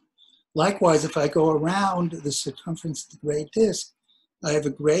 Likewise, if I go around the circumference of the gray disk, I have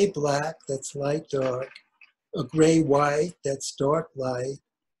a gray black that's light dark, a gray white that's dark light,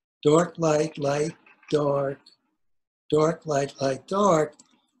 dark light, light dark, dark light, light dark.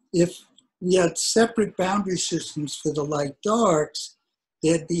 If we had separate boundary systems for the light darks,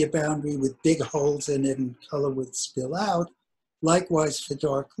 there'd be a boundary with big holes in it and color would spill out. Likewise for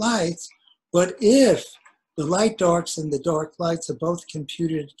dark lights. But if the light darks and the dark lights are both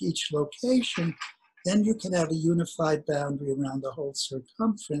computed at each location, then you can have a unified boundary around the whole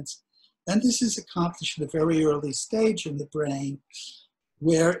circumference. And this is accomplished at a very early stage in the brain,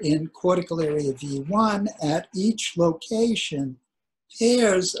 where in cortical area V1, at each location,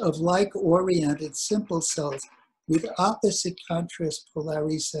 pairs of like-oriented simple cells with opposite contrast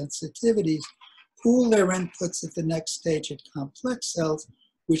polarity sensitivities pool their inputs at the next stage at complex cells,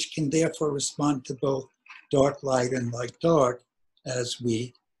 which can therefore respond to both dark light and light dark as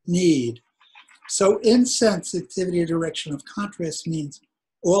we need. So insensitivity to direction of contrast means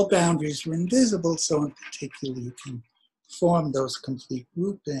all boundaries are invisible, so in particular you can form those complete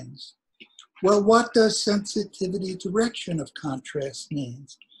groupings. Well, what does sensitivity direction of contrast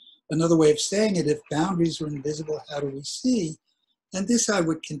means? Another way of saying it, if boundaries are invisible, how do we see? And this I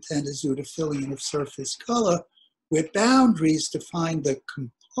would contend is due to filling in of surface color, where boundaries define the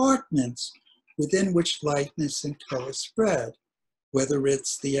compartments within which lightness and color spread, whether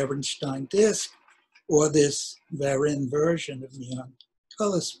it's the Ehrenstein disk or this Varin version of neon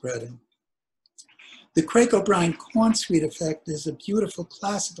color spreading. The Craig-O'Brien-Cornsweet effect is a beautiful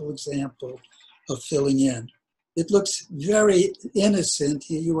classical example of filling in. It looks very innocent.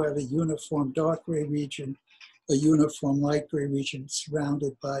 Here you have a uniform dark gray region, a uniform light gray region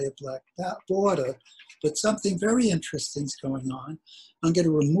surrounded by a black border, but something very interesting is going on. I'm going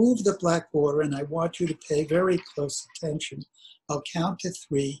to remove the black border, and I want you to pay very close attention. I'll count to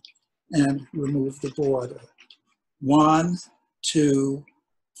 3 and remove the border. 1, 2,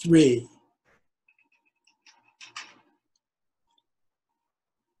 3.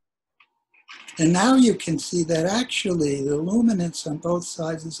 And now you can see that actually the luminance on both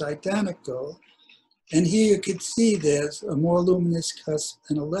sides is identical. And here you can see there's a more luminous cusp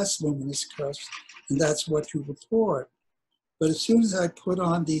and a less luminous cusp, and that's what you report. But as soon as I put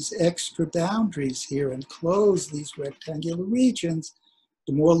on these extra boundaries here and close these rectangular regions,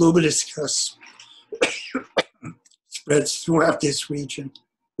 the more luminous cusp spreads throughout this region,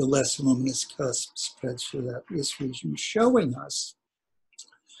 the less luminous cusp spreads throughout this region, showing us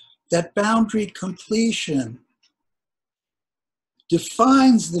that boundary completion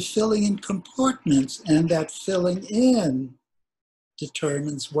defines the filling in compartments, and that filling in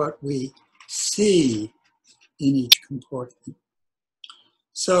determines what we see in each compartment.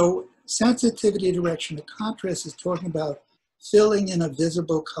 So sensitivity direction of contrast is talking about filling in a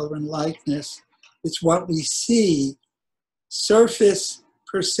visible color and lightness. It's what we see. Surface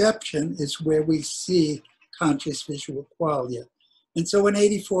perception is where we see conscious visual qualia. And so in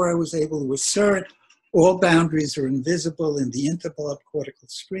 '84, I was able to assert all boundaries are invisible in the interblob cortical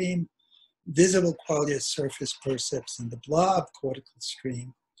stream, visible qualia surface percepts in the blob cortical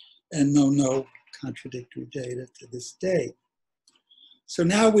stream, and no contradictory data to this day. So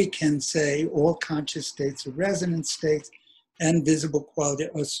now we can say all conscious states are resonant states and visible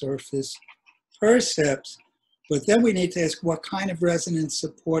qualia are surface percepts. But then we need to ask what kind of resonance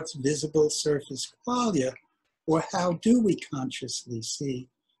supports visible surface qualia, or how do we consciously see?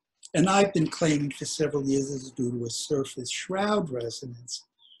 And I've been claiming for several years it's due to a surface shroud resonance.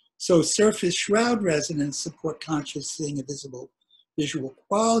 So surface shroud resonance support conscious seeing of visual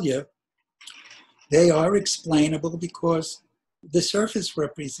qualia. They are explainable because the surface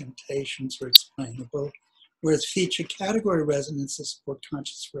representations are explainable, whereas feature category resonances support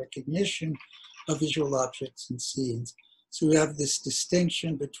conscious recognition of visual objects and scenes. So we have this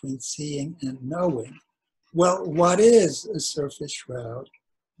distinction between seeing and knowing. Well, what is a surface shroud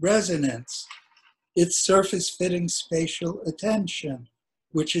resonance? It's surface-fitting spatial attention,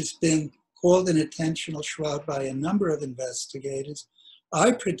 which has been called an attentional shroud by a number of investigators.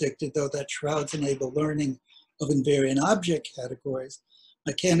 I predicted, though, that shrouds enable learning of invariant object categories.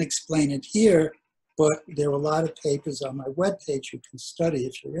 I can't explain it here, but there are a lot of papers on my webpage you can study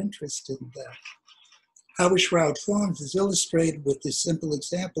if you're interested in that. How a shroud forms is illustrated with this simple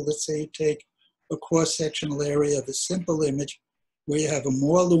example. Let's say you take a cross-sectional area of a simple image where you have a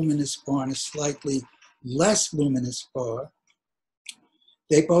more luminous bar and a slightly less luminous bar.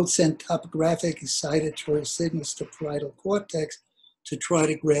 They both send topographic excitatory signals to parietal cortex to try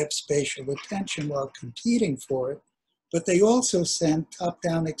to grab spatial attention while competing for it, but they also send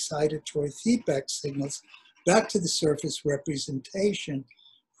top-down excitatory feedback signals back to the surface representation,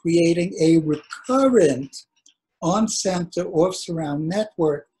 creating a recurrent on-center off-surround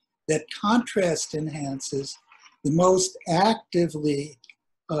network that contrast enhances the most actively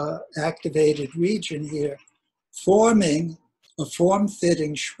activated region here, forming a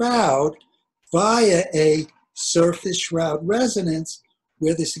form-fitting shroud via a surface shroud resonance,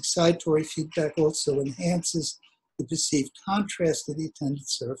 where this excitatory feedback also enhances the perceived contrast of the attended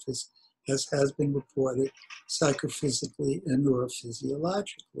surface, as has been reported psychophysically and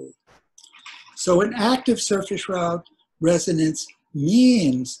neurophysiologically. So an active surface shroud resonance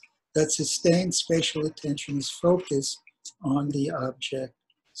means that sustained spatial attention is focused on the object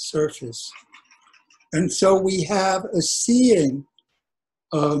surface. And so we have a seeing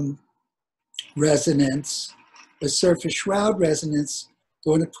resonance, a surface shroud resonance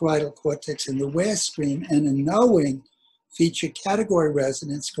going to parietal cortex in the west stream, and a knowing feature category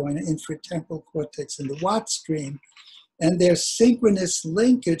resonance going to infratemporal cortex in the what stream. And their synchronous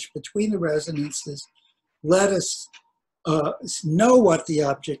linkage between the resonances let us know what the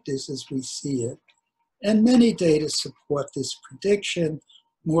object is as we see it. And many data support this prediction.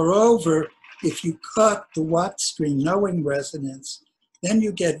 Moreover, if you cut the what stream knowing resonance, then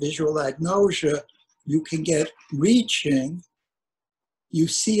you get visual agnosia. You can get reaching. You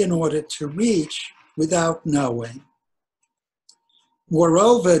see in order to reach without knowing.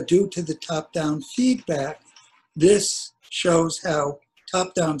 Moreover, due to the top-down feedback, this shows how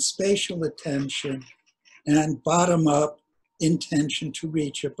top-down spatial attention and bottom-up intention to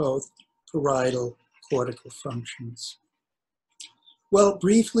reach are both parietal cortical functions. Well,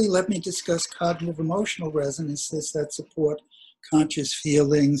 briefly, let me discuss cognitive emotional resonances that support conscious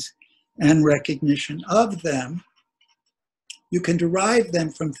feelings and recognition of them. You can derive them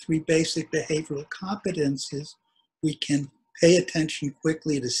from three basic behavioral competencies. We can pay attention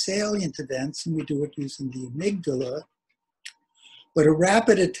quickly to salient events, and we do it using the amygdala. But a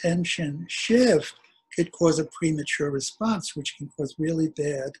rapid attention shift could cause a premature response, which can cause really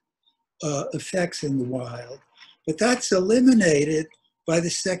bad effects in the wild. But that's eliminated by the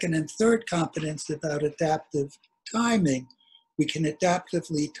second and third competence about adaptive timing. We can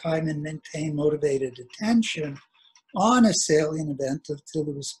adaptively time and maintain motivated attention on a salient event until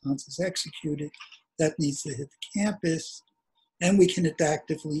the response is executed. That needs to hit the campus. And we can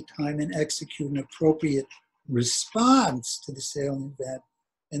adaptively time and execute an appropriate response to the salient event,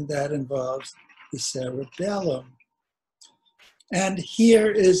 and that involves the cerebellum. And here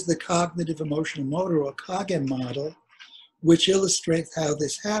is the cognitive emotional motor, or COGM model, which illustrates how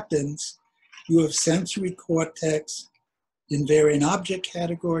this happens. You have sensory cortex, invariant object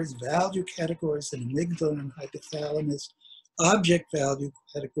categories, value categories, and amygdala and hypothalamus, object value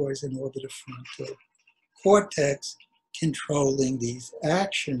categories, and orbitofrontal cortex controlling these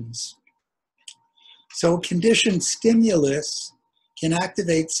actions. So a conditioned stimulus can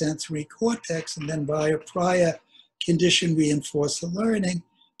activate sensory cortex, and then via prior conditioned reinforcer learning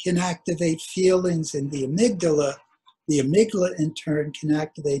can activate feelings in the amygdala. The amygdala in turn can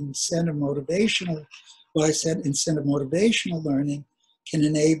activate incentive motivational, incentive motivational learning can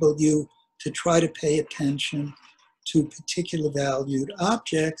enable you to try to pay attention to particular valued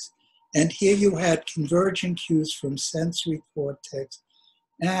objects. And here you had convergent cues from sensory cortex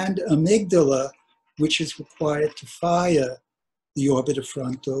and amygdala, which is required to fire the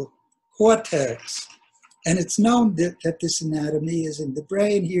orbitofrontal cortex. And it's known that this anatomy is in the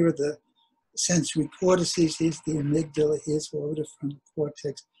brain. Here are the sensory cortices, here's the amygdala, here's the orbitofrontal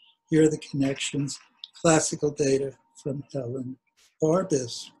cortex. Here are the connections, classical data from Helen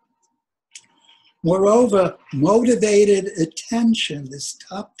Barbas. Moreover, motivated attention, this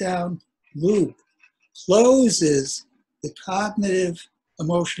top-down loop, closes the cognitive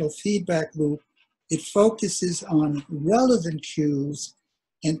emotional feedback loop. It focuses on relevant cues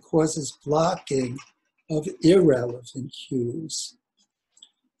and causes blocking of irrelevant cues,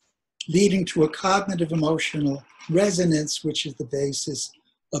 leading to a cognitive emotional resonance, which is the basis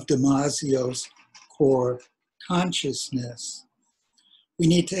of Damasio's core consciousness. We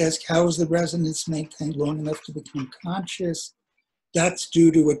need to ask, how is the resonance maintained long enough to become conscious? That's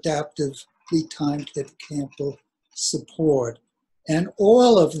due to adaptively timed hippocampal support. And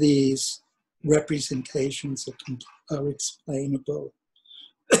all of these representations are explainable.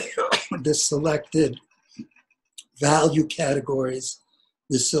 The selected value categories,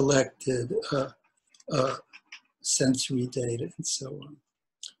 the selected sensory data, and so on.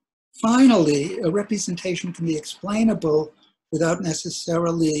 Finally, a representation can be explainable without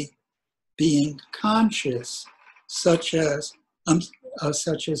necessarily being conscious, such as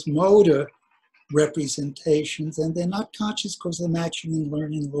motor representations, and they're not conscious because the matching and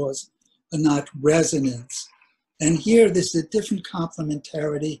learning laws are not resonance. And here, there's a different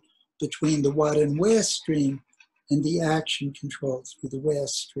complementarity between the what and where stream and the action control through the where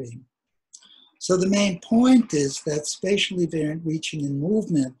stream. So the main point is that spatially variant reaching and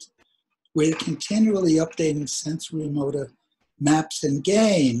movement, we're continually updating sensory motor maps and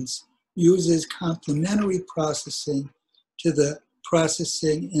games, uses complementary processing to the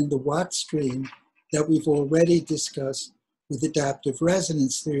processing in the what stream that we've already discussed with adaptive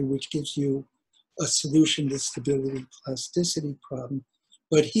resonance theory, which gives you a solution to stability plasticity problem.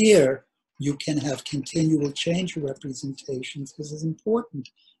 But here, you can have continual change of representations. This is important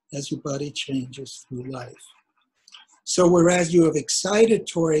as your body changes through life. So whereas you have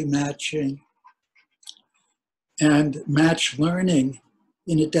excitatory matching and match learning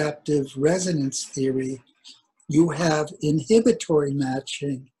in adaptive resonance theory, you have inhibitory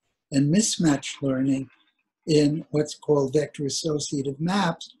matching and mismatch learning in what's called vector associative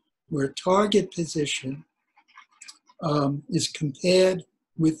maps, where target position is compared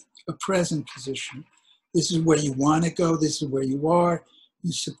with a present position. This is where you want to go, this is where you are.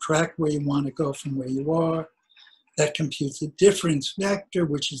 You subtract where you want to go from where you are. That computes a difference vector,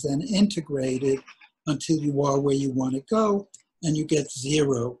 which is then integrated until you are where you want to go, and you get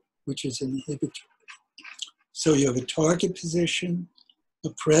 0, which is inhibitory. So you have a target position, a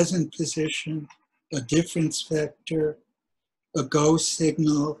present position, a difference vector, a go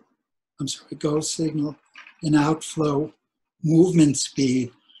signal, an outflow, movement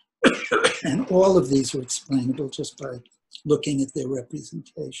speed, and all of these are explainable just by looking at their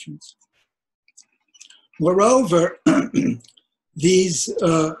representations. Moreover, these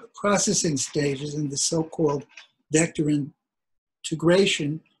processing stages in the so-called vector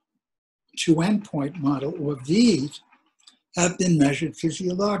integration to endpoint model, or VEDE, have been measured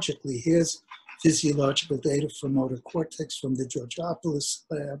physiologically. Here's physiological data from motor cortex from the Georgopoulos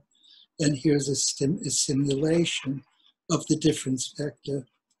lab, and here's a simulation of the difference vector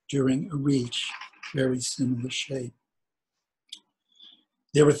during a reach, very similar shape.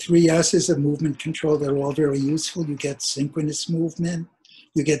 There are 3 S's of movement control that are all very useful. You get synchronous movement,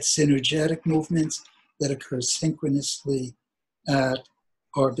 you get synergetic movements that occur synchronously at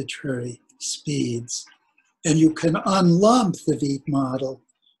arbitrary speeds. And you can unlump the VEDE model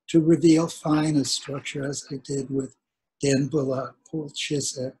to reveal finer structure, as I did with Dan Bullock, Paul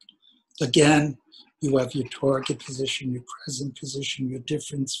Chisek. Again, you have your target position, your present position, your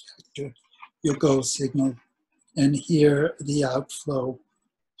difference vector, your go signal, and here the outflow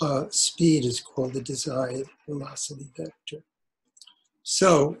speed is called the desired velocity vector.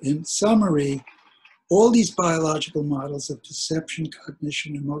 So, in summary, all these biological models of perception,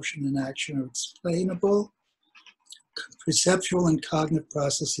 cognition, emotion, and action are explainable. Perceptual and cognitive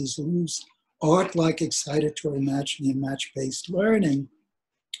processes use art-like excitatory matching and match-based learning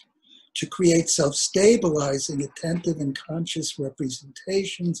to create self-stabilizing, attentive, and conscious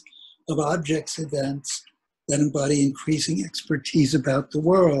representations of objects, events that embody increasing expertise about the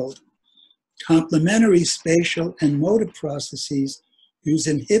world. Complementary spatial and motor processes use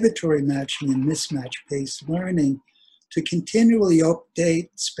inhibitory matching and mismatch-based learning to continually update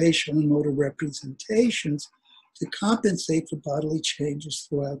spatial and motor representations to compensate for bodily changes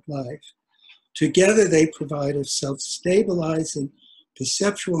throughout life. Together, they provide a self-stabilizing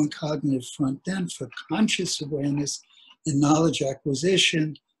perceptual and cognitive front end for conscious awareness and knowledge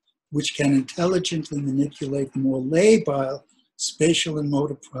acquisition, which can intelligently manipulate the more labile spatial and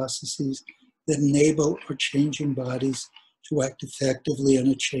motor processes that enable our changing bodies to act effectively in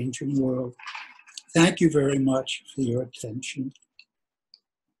a changing world. Thank you very much for your attention.